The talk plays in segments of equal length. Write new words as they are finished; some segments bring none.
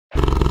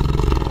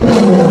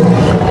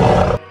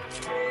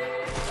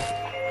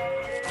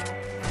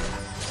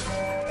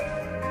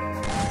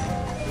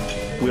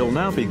We'll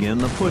now begin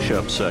the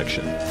push-up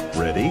section.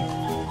 Ready?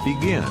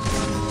 Begin.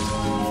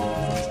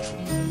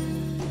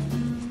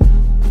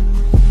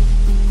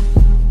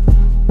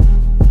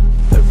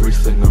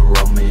 Everything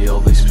around me,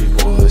 all these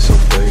people, they're so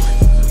fake.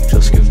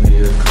 Just give me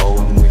a call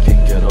and we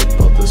can get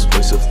up out this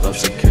place. If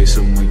that's the case,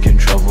 and we can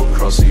travel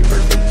across the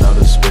earth and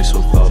outer space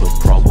without a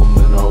problem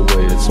in our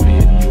way. It's me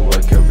and you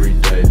like every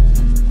day.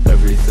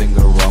 Everything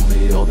around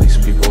me, all these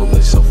people,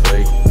 they're so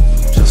fake.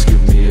 Just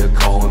give me a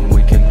call and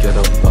we can get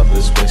up out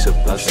this place. If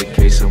that's the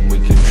case, and we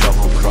can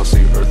travel across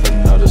the earth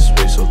and outer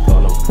space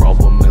without a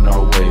problem in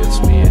our way. It's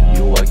me and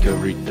you like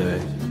every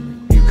day.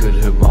 You could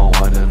hit my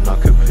line and I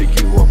could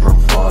pick you up on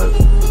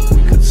 5.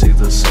 We could see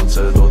the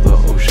sunset or the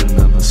ocean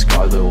and the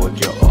sky. They're like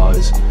your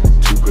eyes,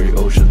 two great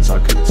oceans. I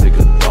could take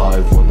a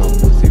dive. When I'm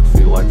with you,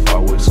 feel like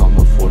fireworks on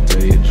the 4th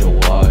day in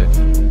July.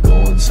 Go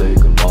and say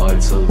goodbye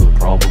to the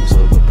problems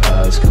of